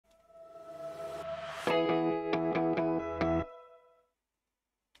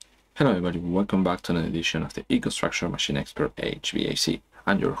Hello everybody, welcome back to another edition of the EcoStruxure Machine Expert HVAC.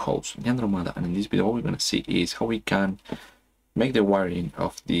 I'm your host, Leandro Mada, and in this video what we're going to see is how we can make the wiring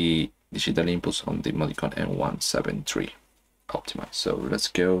of the digital inputs on the Modicon M173 optimized. So let's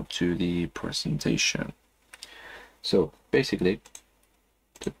go to the presentation. So basically,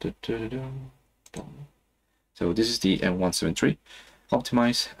 so this is the M173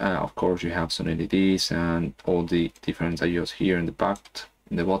 optimized. Of course, you have some LEDs and all the different diodes here in the back,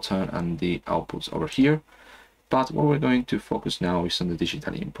 in the bottom, and the outputs over here. But what we're going to focus now is on the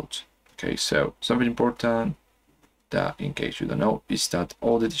digital inputs. Okay, so something important that, in case you don't know, is that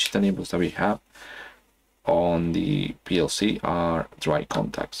all the digital inputs that we have on the PLC are dry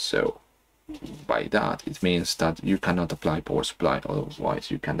contacts. So by that, it means that you cannot apply power supply, otherwise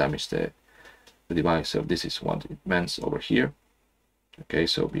you can damage the device. So this is what it means over here. Okay,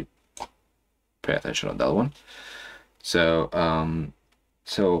 so pay attention on that one. So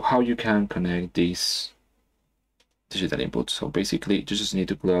how you can connect these digital inputs. So basically you just need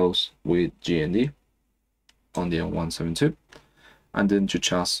to close with GND on the M172, and then you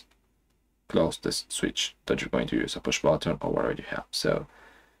just close the switch that you're going to use, a push button or whatever you have. So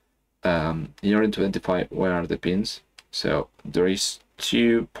in order to identify where are the pins, so there is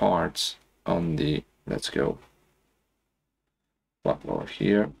two parts on the, let's go back over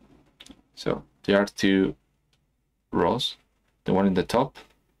here. So there are two rows. The one in the top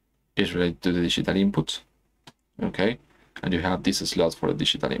is related to the digital inputs, okay, and you have this slot for the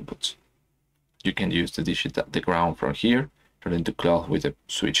digital inputs. You can use the ground from here for them to close with the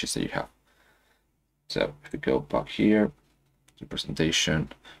switches that you have. So if we go back here to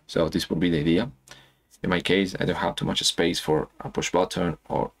presentation, so this would be the idea. In my case, I don't have too much space for a push button,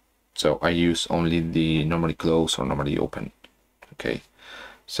 or so I use only the normally close or normally open. Okay,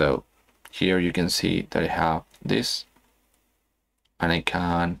 so here you can see that I have this, and I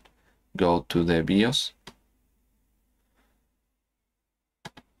can go to the BIOS,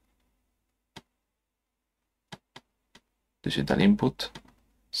 digital input.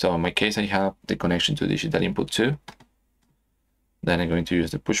 So in my case, I have the connection to digital input 2. Then I'm going to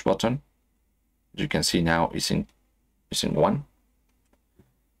use the push button. As you can see now, it's in 1.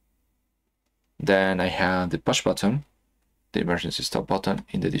 Then I have the push button, the emergency stop button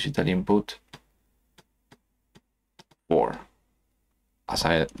in the digital input 4.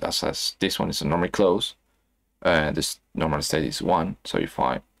 As this one is a normal close, this normal state is 1. So if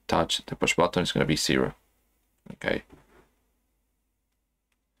I touch the push button, it's going to be 0. Okay.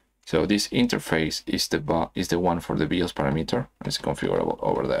 So this interface is the one for the BIOS parameter, and it's configurable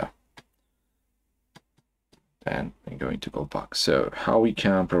over there. And I'm going to go back. So how we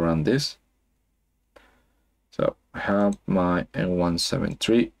can program this? So I have my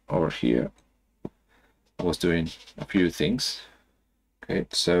M173 over here. I was doing a few things. Okay,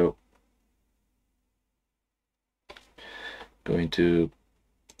 so going to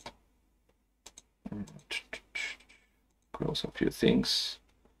close a few things.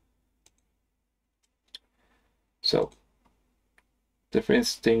 So the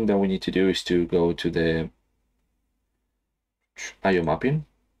first thing that we need to do is to go to the IO mapping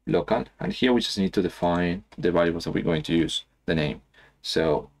local, and here we just need to define the variables that we're going to use, the name.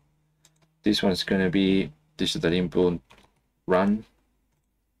 So this one is going to be digital input run,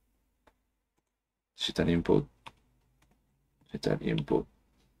 digital input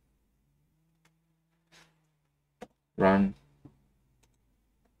run,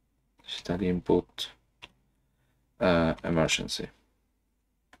 digital input emergency.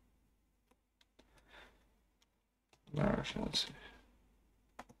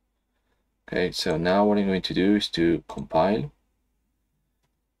 Okay, so now what I'm going to do is to compile.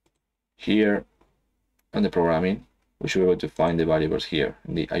 Here on the programming, we should be able to find the variables here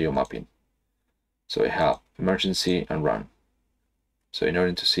in the IO mapping. So I have emergency and run. So in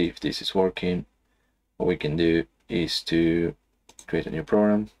order to see if this is working, what we can do is to create a new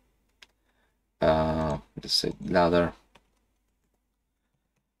program. Let's say ladder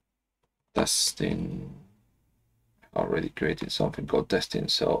testing. I already created something called testing,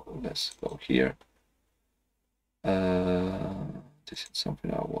 so let's go here. This is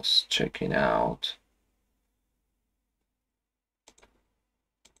something I was checking out.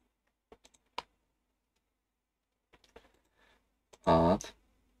 Add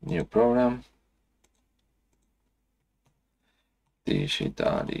new program,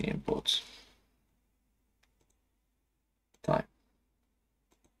 digital inputs time.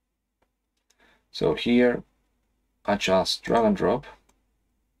 So here I just drag and drop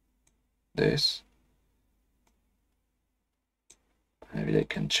this. Maybe I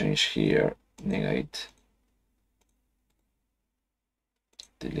can change here negate,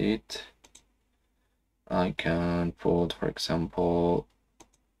 delete. I can put, for example,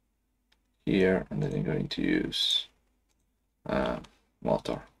 here, and then I'm going to use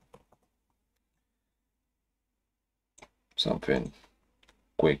motor, something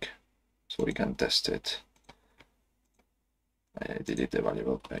quick so we can test it. I delete the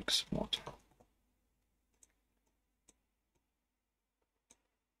variable X motor.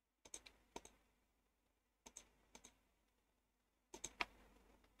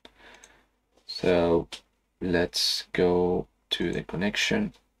 So let's go to the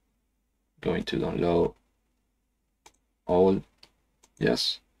connection, going to download all,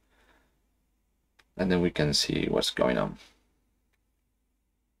 yes, and then we can see what's going on.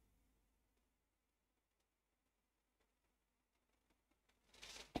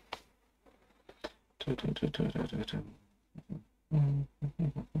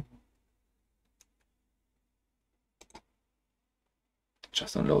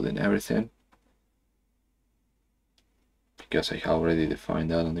 Just unloading everything, because I have already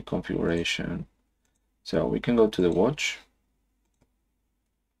defined that on the configuration. So we can go to the watch.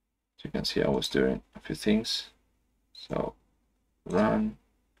 So you can see I was doing a few things. So run,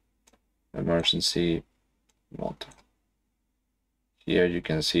 emergency, motor. Here you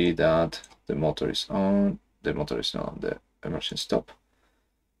can see that the motor is on, the motor is not on, the emergency stop.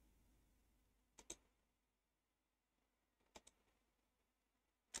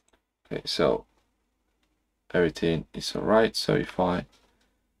 Okay, so everything is all right. So if I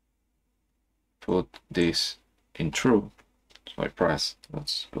put this in true, so I press,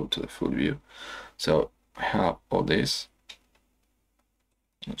 let's go to the full view. So I have all this.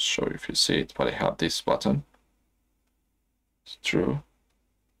 Not sure if you see it, but I have this button. It's true.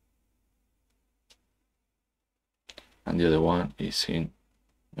 And the other one is in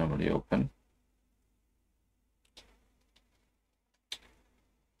normally open.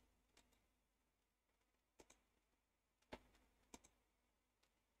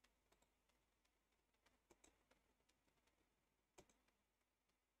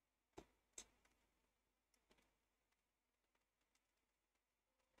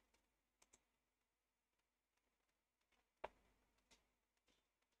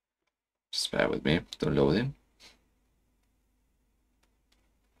 Just bear with me, downloading.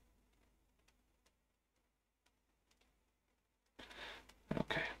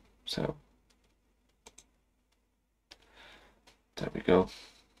 Okay, so there we go.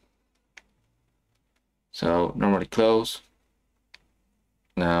 So normally close.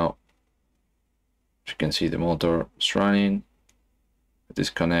 Now you can see the motor is running.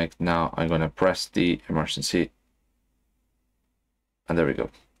 Disconnect. Now I'm gonna press the emergency, and there we go.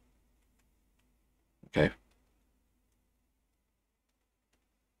 Okay.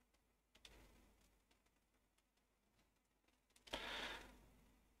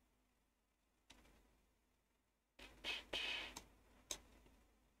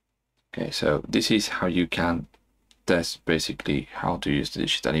 Okay, so this is how you can test basically how to use the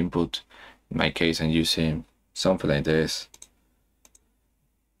digital input. In my case, I'm using something like this.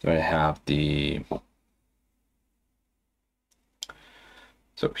 So I have the,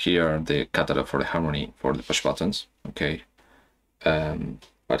 so here are the catalog for the harmony for the push buttons. Okay,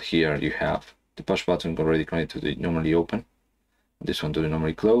 but here you have the push button already connected to the normally open, this one to the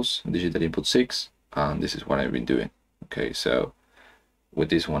normally close, digital input 6, and this is what I've been doing. Okay, so with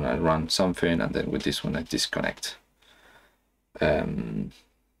this one I run something, and then with this one I disconnect.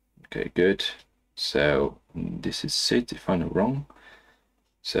 Okay, good. So this is it, if I'm not wrong.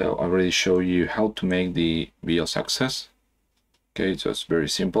 So I already showed you how to make the BIOS access. Okay, so it's very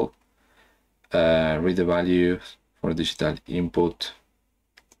simple. Read the value for digital input,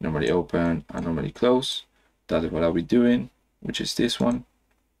 normally open and normally close. That is what I'll be doing, which is this one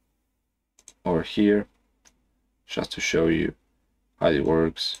over here, just to show you how it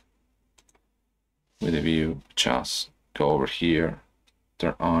works with the view. Just go over here,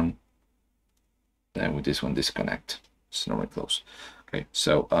 turn on, then with this one disconnect. It's normally close. Okay,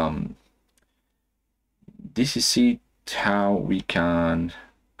 so this is it, how we can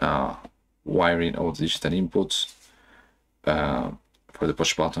wiring all the digital inputs for the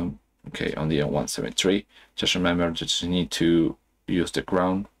push button. Okay, on the M173. Just remember that you need to use the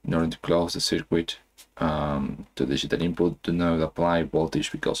ground in order to close the circuit to digital input. Do not apply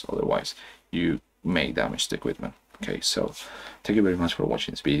voltage, because otherwise you may damage the equipment. Okay, so thank you very much for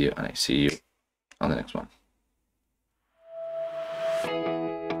watching this video, and I see you on the next one.